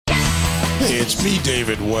Hey, it's me,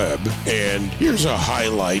 David Webb, and here's a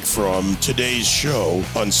highlight from today's show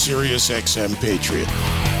on Sirius XM Patriot.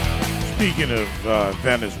 Speaking of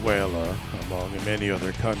Venezuela, among many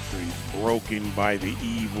other countries broken by the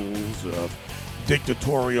evils of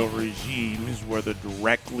dictatorial regimes, whether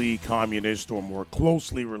directly communist or more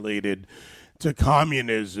closely related to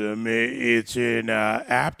communism, it's an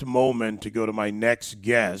apt moment to go to my next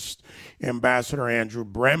guest, Ambassador Andrew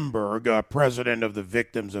Bremberg, president of the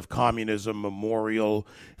Victims of Communism Memorial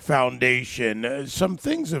Foundation. Some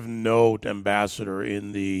things of note, Ambassador,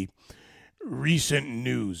 in the recent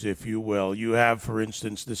news, if you will. You have, for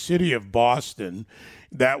instance, the city of Boston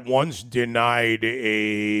that once denied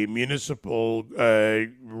a municipal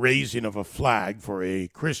raising of a flag for a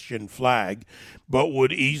Christian flag, but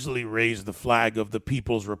would easily raise the flag of the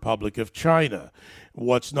People's Republic of China.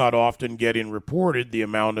 What's not often getting reported, the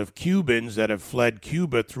amount of Cubans that have fled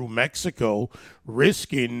Cuba through Mexico,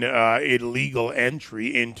 risking illegal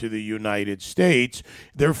entry into the United States.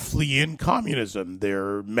 They're fleeing communism,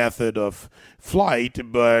 their method of flight,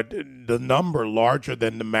 but the number larger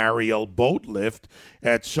than the Mariel boat lift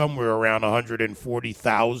at somewhere around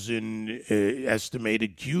 140,000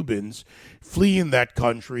 estimated Cubans fleeing that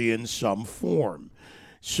country in some form.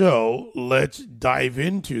 So let's dive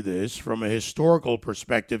into this from a historical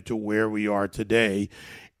perspective to where we are today.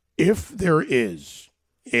 If there is,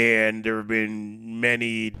 and there have been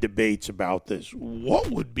many debates about this,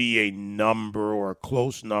 what would be a number or a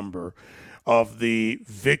close number of the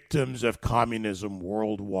victims of communism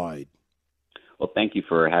worldwide? Well, thank you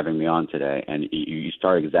for having me on today. And you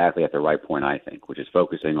start exactly at the right point, I think, which is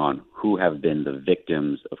focusing on who have been the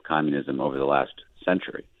victims of communism over the last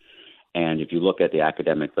century. And if you look at the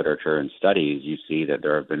academic literature and studies, you see that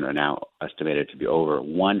there have been now estimated to be over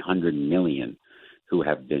 100 million who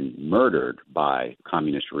have been murdered by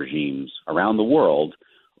communist regimes around the world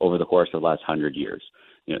over the course of the last 100 years.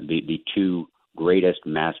 You know, the two greatest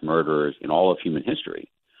mass murderers in all of human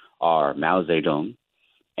history are Mao Zedong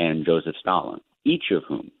and Joseph Stalin, each of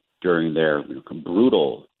whom, during their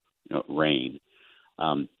brutal reign,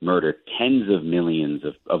 murdered tens of millions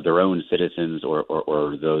of their own citizens or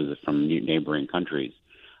those from neighboring countries.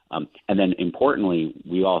 And then importantly,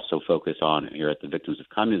 we also focus on here at the Victims of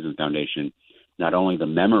Communism Foundation, not only the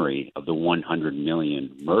memory of the 100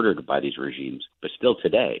 million murdered by these regimes, but still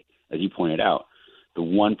today, as you pointed out, the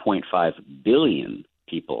 1.5 billion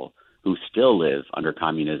people who still live under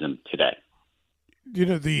communism today. You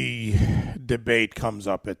know, the debate comes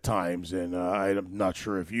up at times, and I'm not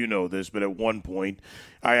sure if you know this, but at one point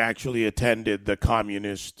I actually attended the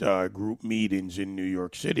communist group meetings in New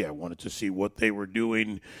York City. I wanted to see what they were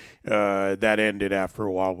doing. That ended after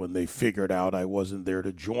a while when they figured out I wasn't there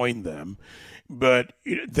to join them. But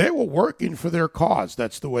they were working for their cause.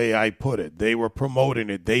 That's the way I put it. They were promoting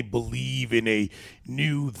it. They believe in a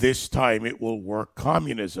new, this time it will work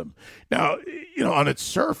communism. Now, on its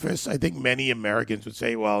surface, I think many Americans would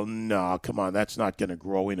say, well, no, come on, that's not going to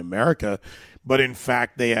grow in America. But in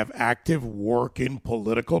fact, they have active working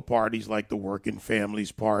political parties like the Working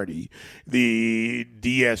Families Party, the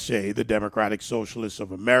DSA, the Democratic Socialists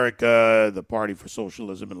of America, the Party for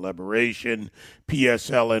Socialism and Liberation,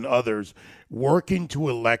 PSL, and others, working to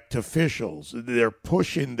elect officials. They're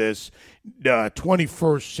pushing this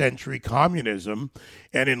 21st century communism.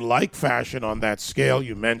 And in like fashion, on that scale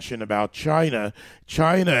you mentioned about China,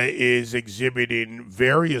 China is exhibiting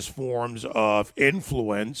various forms of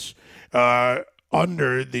influence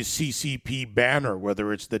under the CCP banner,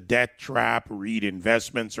 whether it's the debt trap, read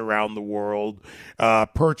investments around the world,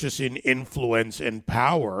 purchasing influence and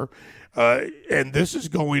power. And this is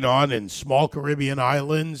going on in small Caribbean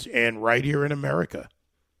islands and right here in America.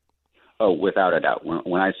 Oh, without a doubt.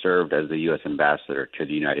 When I served as the U.S. ambassador to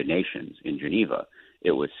the United Nations in Geneva,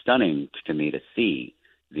 it was stunning to me to see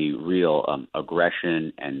the real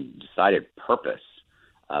aggression and decided purpose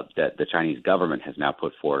that the Chinese government has now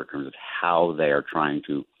put forward in terms of how they are trying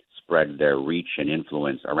to spread their reach and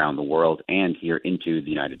influence around the world and here into the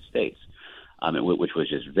United States, which was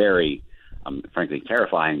just very, frankly,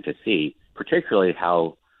 terrifying to see, particularly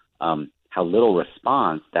how little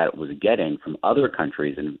response that was getting from other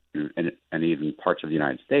countries and even parts of the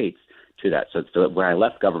United States to that. So when I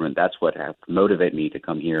left government, that's what motivated me to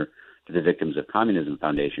come here to the Victims of Communism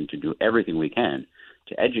Foundation to do everything we can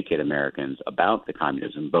to educate Americans about the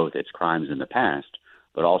communism, both its crimes in the past,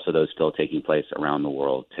 but also those still taking place around the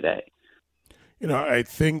world today. I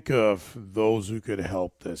think of those who could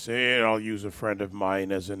help this, and I'll use a friend of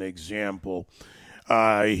mine as an example.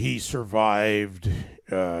 He survived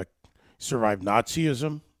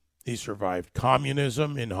Nazism. He survived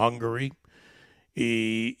communism in Hungary.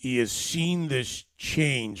 He has seen this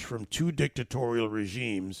change from two dictatorial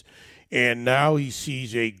regimes, and now he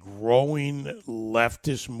sees a growing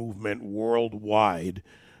leftist movement worldwide,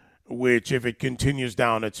 which, if it continues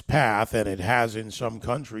down its path, and it has in some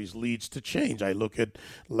countries, leads to change. I look at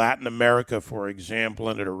Latin America, for example,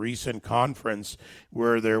 and at a recent conference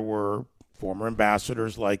where there were former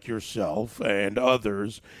ambassadors like yourself and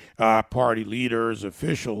others, party leaders,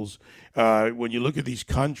 officials. When you look at these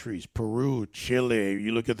countries, Peru, Chile,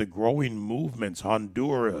 you look at the growing movements,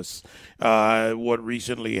 Honduras, what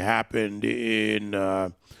recently happened in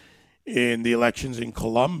the elections in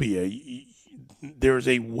Colombia, there's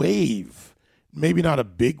a wave, maybe not a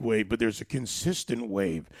big wave, but there's a consistent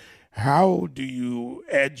wave. How do you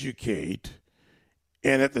educate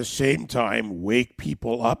and at the same time wake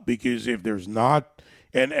people up? Because if there's not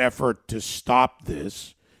an effort to stop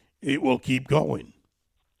this, it will keep going.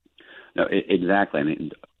 No, exactly. I mean,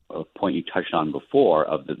 a point you touched on before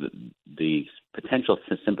of the potential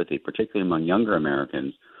sympathy, particularly among younger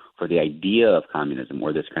Americans, for the idea of communism,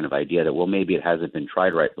 or this kind of idea that, well, maybe it hasn't been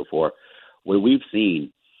tried right before. What we've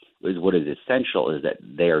seen is what is essential is that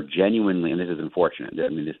they are genuinely, and this is unfortunate. I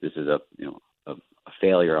mean, this is a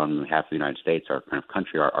failure on behalf of the United States, our kind of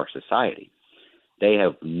country, our society. They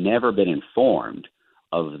have never been informed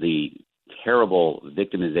of the terrible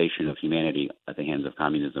victimization of humanity at the hands of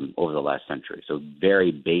communism over the last century. So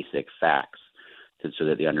very basic facts so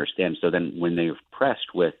that they understand. So then when they're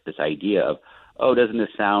pressed with this idea of, oh, doesn't this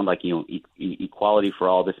sound like, equality for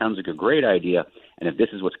all? This sounds like a great idea. And if this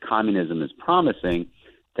is what communism is promising,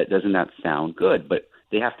 doesn't that sound good? But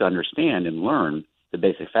they have to understand and learn the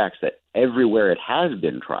basic facts that everywhere it has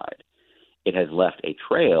been tried, it has left a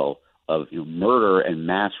trail of murder and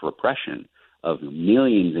mass repression of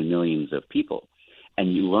millions and millions of people.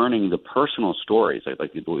 And you learning the personal stories,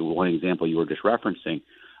 like one example you were just referencing,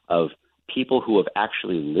 of people who have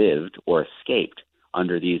actually lived or escaped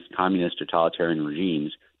under these communist totalitarian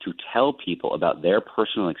regimes, to tell people about their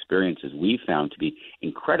personal experiences, we've found to be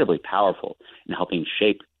incredibly powerful in helping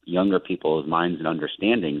shape younger people's minds and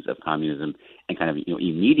understandings of communism, and kind of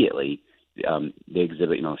immediately they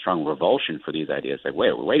exhibit a strong revulsion for these ideas. Like,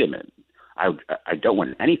 wait a minute, I don't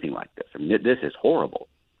want anything like this. I mean, this is horrible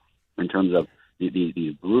in terms of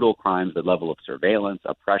these brutal crimes, the level of surveillance,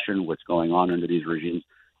 oppression, what's going on under these regimes,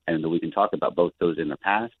 and we can talk about both those in the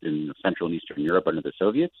past in Central and Eastern Europe under the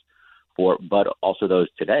Soviets, but also those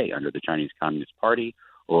today under the Chinese Communist Party,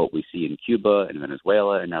 or what we see in Cuba and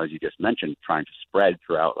Venezuela, and now, as you just mentioned, trying to spread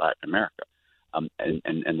throughout Latin America.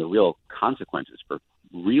 And the real consequences for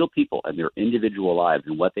real people and their individual lives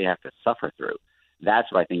and what they have to suffer through.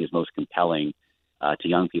 That's what I think is most compelling to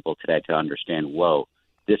young people today, to understand, whoa,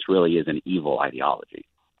 this really is an evil ideology.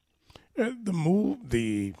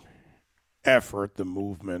 The effort, the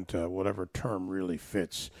movement, whatever term really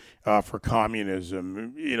fits for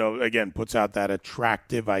communism, again, puts out that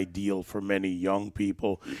attractive ideal for many young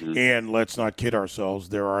people. Mm-hmm. And let's not kid ourselves,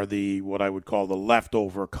 there are what I would call the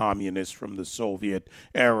leftover communists from the Soviet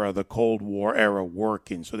era, the Cold War era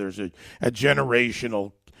working. So there's a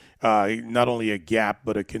generational not only a gap,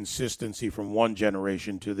 but a consistency from one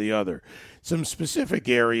generation to the other. Some specific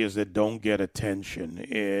areas that don't get attention.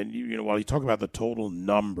 And, while you talk about the total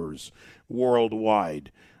numbers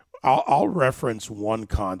worldwide, I'll reference one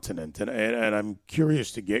continent, and I'm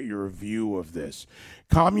curious to get your view of this.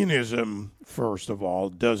 Communism, first of all,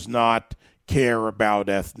 does not care about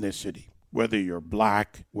ethnicity. Whether you're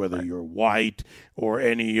black, whether you're white, or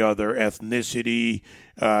any other ethnicity,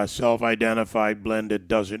 self-identified, blended,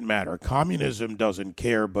 doesn't matter. Communism doesn't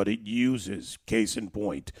care, but it uses, case in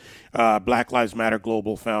point, Black Lives Matter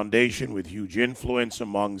Global Foundation, with huge influence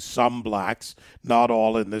among some blacks, not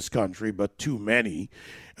all in this country, but too many,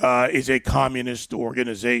 is a communist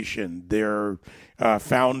organization. Their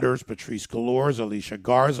founders, Patrisse Cullors, Alicia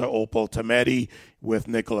Garza, Opal Tometi, with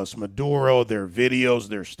Nicolas Maduro, their videos,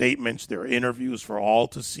 their statements, their interviews for all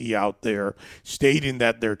to see out there, stating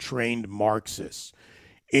that they're trained Marxists.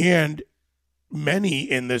 And many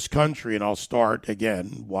in this country, and I'll start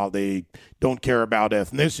again, while they don't care about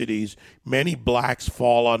ethnicities, many blacks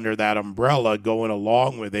fall under that umbrella going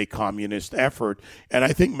along with a communist effort, and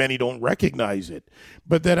I think many don't recognize it.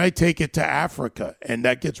 But then I take it to Africa, and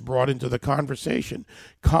that gets brought into the conversation.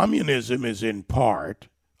 Communism is in part,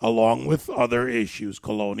 along with other issues,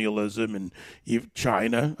 colonialism and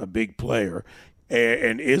China, a big player,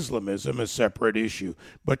 and Islamism, a separate issue.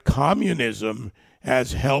 But communism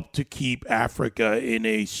has helped to keep Africa in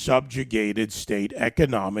a subjugated state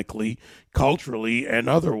economically, culturally, and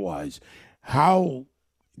otherwise. How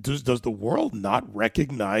does the world not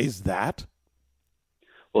recognize that?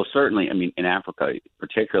 Well, certainly. I mean, in Africa,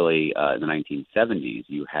 particularly in the 1970s,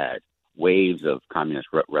 you had waves of communist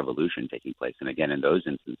revolution taking place. And again, in those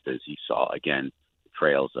instances, you saw, again,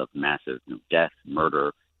 trails of massive death,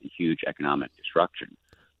 murder, and huge economic destruction.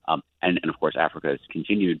 And of course, Africa has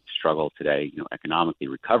continued to struggle today, economically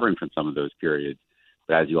recovering from some of those periods.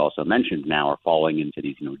 But as you also mentioned, now are falling into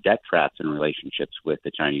these, debt traps and relationships with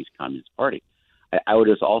the Chinese Communist Party. I would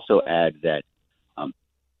just also add that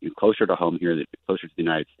closer to home here, closer to the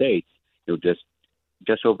United States,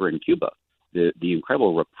 just over in Cuba, the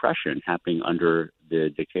incredible repression happening under the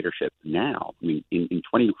dictatorship now. I mean, in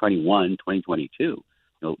 2021, 2022,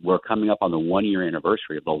 we're coming up on the 1-year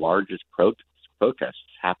anniversary of the largest protests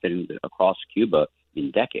happening across Cuba in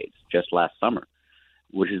decades, just last summer,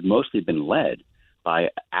 which has mostly been led by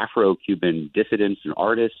Afro-Cuban dissidents and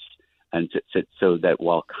artists, and so that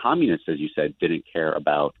while communists, as you said, didn't care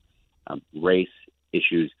about race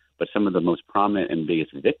issues, but some of the most prominent and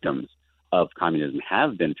biggest victims of communism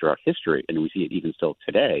have been throughout history, and we see it even still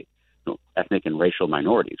today, ethnic and racial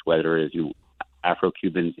minorities, whether it is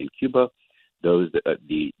Afro-Cubans in Cuba, those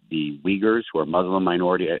the Uyghurs, who are Muslim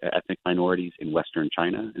ethnic minorities in Western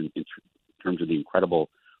China, in terms of the incredible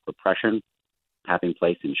repression having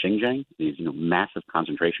place in Xinjiang, these massive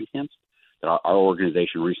concentration camps. That our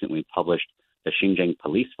organization recently published the Xinjiang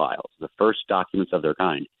Police Files, the first documents of their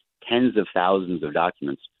kind, tens of thousands of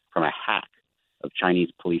documents from a hack of Chinese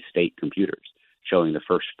police state computers, showing the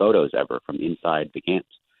first photos ever from inside the camps.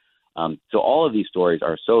 So all of these stories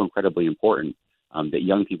are so incredibly important that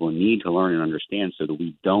young people need to learn and understand, so that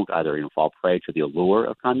we don't either fall prey to the allure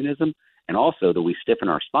of communism, and also that we stiffen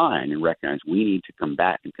our spine and recognize we need to come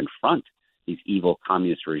back and confront these evil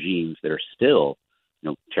communist regimes that are still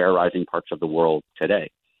terrorizing parts of the world today.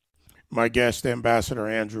 My guest, Ambassador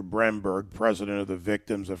Andrew Bremberg, president of the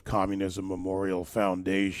Victims of Communism Memorial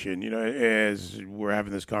Foundation. As we're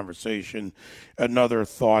having this conversation, another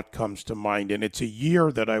thought comes to mind, and it's a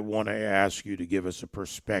year that I want to ask you to give us a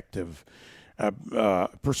perspective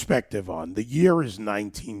on. The year is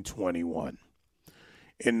 1921.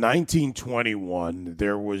 In 1921,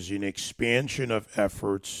 there was an expansion of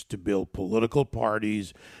efforts to build political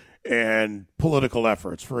parties and political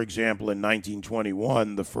efforts. For example, in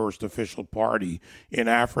 1921, the first official party in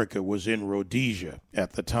Africa was in Rhodesia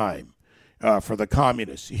at the time for the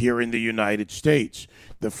communists. Here in the United States,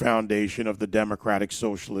 the foundation of the Democratic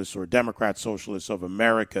Socialists or Democrat Socialists of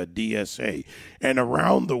America, DSA. And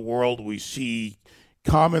around the world, we see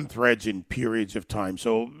common threads in periods of time.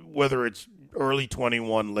 So whether it's early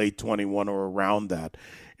 21, late 21, or around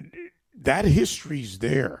that history's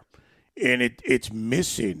there. And it's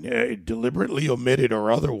missing, deliberately omitted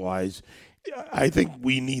or otherwise. I think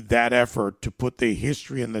we need that effort to put the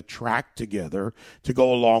history and the track together to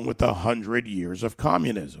go along with 100 years of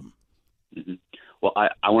communism. Mm-hmm. Well,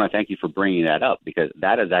 I want to thank you for bringing that up, because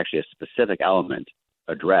that is actually a specific element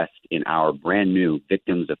addressed in our brand new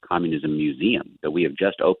Victims of Communism Museum that we have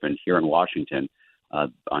just opened here in Washington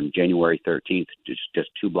on January 13th, just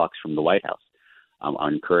 2 blocks from the White House. I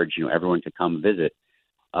encourage everyone to come visit.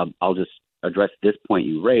 I'll just address this point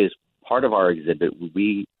you raised. Part of our exhibit,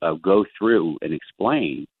 we go through and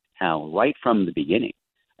explain how right from the beginning,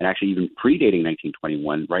 and actually even predating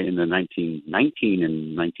 1921, right in the 1919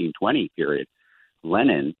 and 1920 period,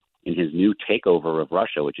 Lenin, in his new takeover of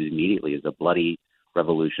Russia, which immediately is a bloody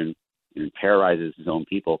revolution and terrorizes his own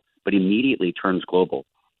people, but immediately turns global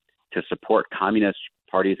to support communist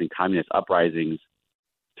parties and communist uprisings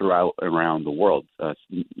around the world,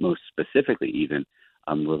 most specifically even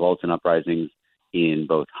revolts and uprisings in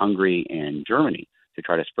both Hungary and Germany to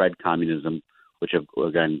try to spread communism, which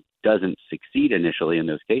again doesn't succeed initially in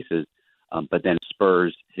those cases, but then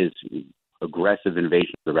spurs his aggressive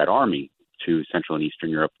invasion of the Red Army to Central and Eastern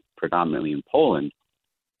Europe, predominantly in Poland,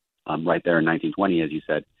 right there in 1920, as you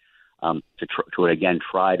said, to again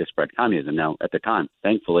try to spread communism. Now, at the time,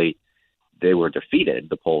 thankfully, they were defeated.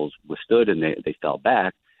 The Poles withstood and they fell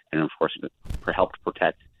back, and of course, helped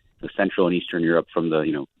protect Central and Eastern Europe from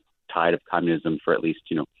the tide of communism for at least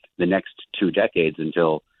the next 2 decades,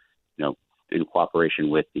 until in cooperation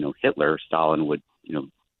with Hitler, Stalin would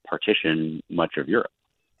partition much of Europe.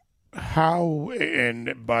 How,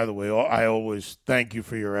 and by the way, I always thank you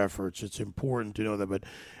for your efforts. It's important to know that, but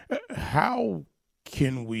how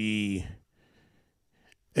can we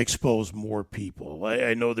expose more people?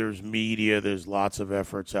 I know there's media, there's lots of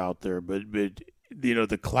efforts out there, but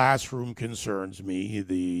the classroom concerns me,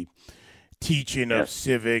 the teaching of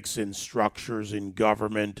civics and structures in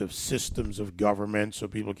government, of systems of government, so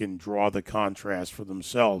people can draw the contrast for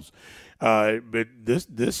themselves. But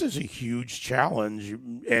this is a huge challenge,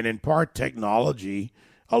 and in part technology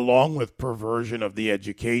along with perversion of the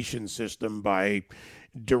education system by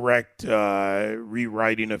direct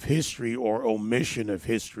rewriting of history or omission of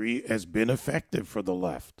history, has been effective for the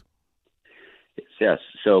left. Yes.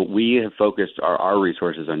 So we have focused our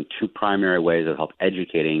resources on two primary ways of help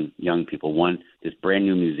educating young people. One, this brand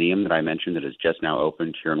new museum that I mentioned that is just now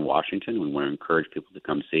opened here in Washington. We want to encourage people to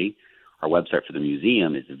come see. Our website for the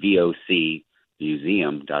museum is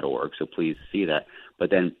vocmuseum.org, so please see that.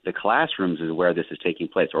 But then the classrooms is where this is taking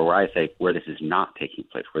place, or where I say where this is not taking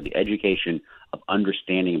place, where the education of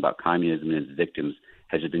understanding about communism and its victims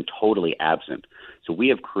has been totally absent. So we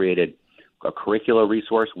have created a curricula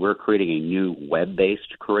resource. We're creating a new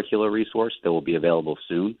web-based curricula resource that will be available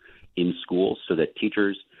soon in schools so that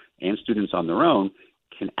teachers and students on their own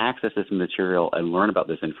can access this material and learn about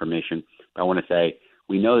this information. But I want to say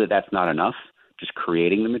we know that that's not enough, just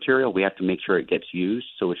creating the material. We have to make sure it gets used,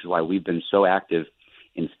 so which is why we've been so active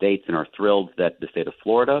in states and are thrilled that the state of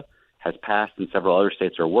Florida has passed and several other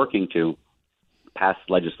states are working to pass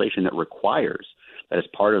legislation that requires that as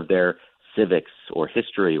part of their civics or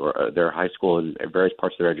history or their high school and various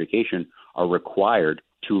parts of their education are required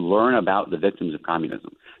to learn about the victims of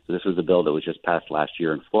communism. So this was a bill that was just passed last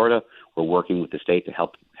year in Florida. We're working with the state to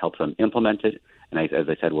help them implement it. And as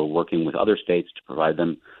I said, we're working with other states to provide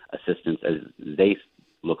them assistance as they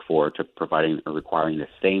look forward to providing or requiring the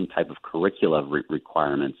same type of curricula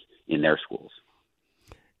requirements in their schools.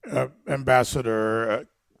 Ambassador,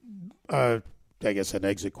 I guess an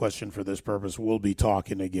exit question for this purpose. We'll be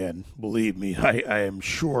talking again. Believe me, I am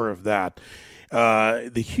sure of that.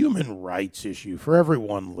 The human rights issue, for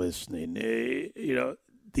everyone listening,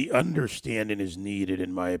 the understanding is needed,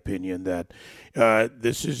 in my opinion, that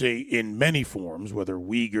this is in many forms, whether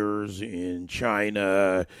Uyghurs in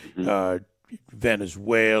China,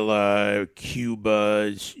 Venezuela,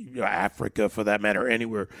 Cuba, Africa, for that matter,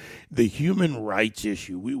 anywhere. The human rights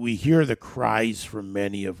issue, we hear the cries from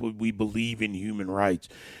many of we believe in human rights,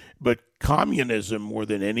 but communism, more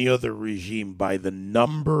than any other regime, by the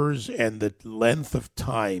numbers and the length of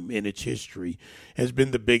time in its history, has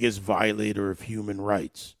been the biggest violator of human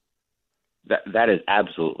rights. That is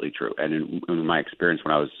absolutely true. And in my experience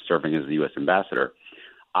when I was serving as the U.S. ambassador,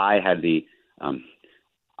 I had the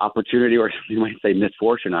opportunity, or you might say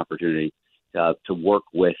misfortune opportunity, to work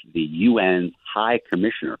with the UN High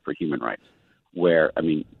Commissioner for Human Rights, where,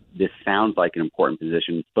 this sounds like an important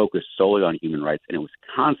position focused solely on human rights, and it was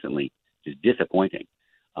constantly just disappointing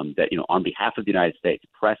that, on behalf of the United States,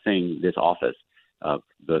 pressing this office,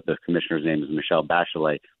 the commissioner's name is Michelle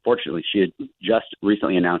Bachelet. Fortunately, she had just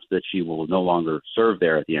recently announced that she will no longer serve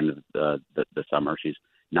there at the end of the summer. She's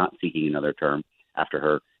not seeking another term after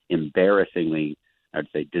her embarrassingly, I would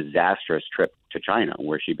say, disastrous trip to China,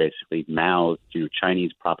 where she basically mouthed to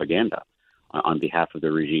Chinese propaganda on behalf of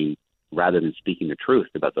the regime rather than speaking the truth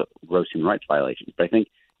about the gross human rights violations. But I think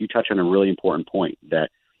you touch on a really important point,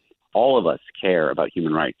 that all of us care about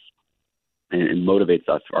human rights, and it motivates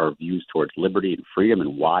us, our views towards liberty and freedom,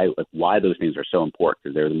 and why those things are so important,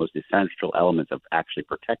 because they're the most essential elements of actually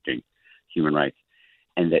protecting human rights.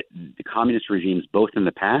 And that the communist regimes, both in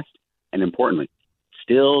the past and, importantly,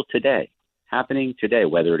 still today, happening today,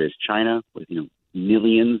 whether it is China with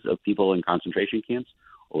millions of people in concentration camps,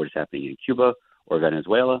 or what is happening in Cuba or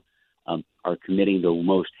Venezuela, are committing the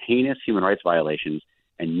most heinous human rights violations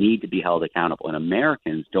and need to be held accountable. And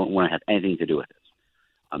Americans don't want to have anything to do with this.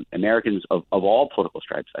 Americans of all political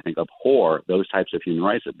stripes, I think, abhor those types of human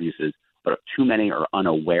rights abuses, but too many are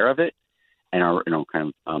unaware of it and are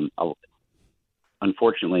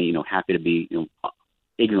unfortunately happy to be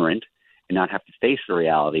ignorant and not have to face the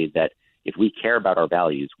reality that if we care about our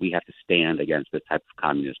values, we have to stand against this type of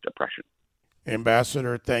communist oppression.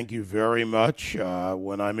 Ambassador, thank you very much.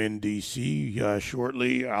 When I'm in D.C.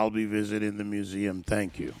 Shortly, I'll be visiting the museum.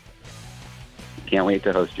 Thank you. Can't wait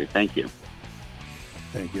to host you. Thank you.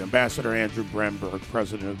 Thank you. Ambassador Andrew Bremberg,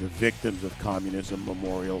 president of the Victims of Communism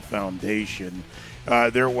Memorial Foundation.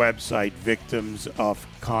 Their website,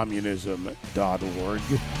 victimsofcommunism.org.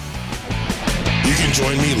 You can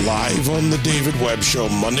join me live on The David Webb Show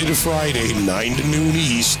Monday to Friday, 9 to noon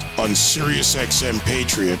East on SiriusXM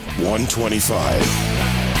Patriot 125.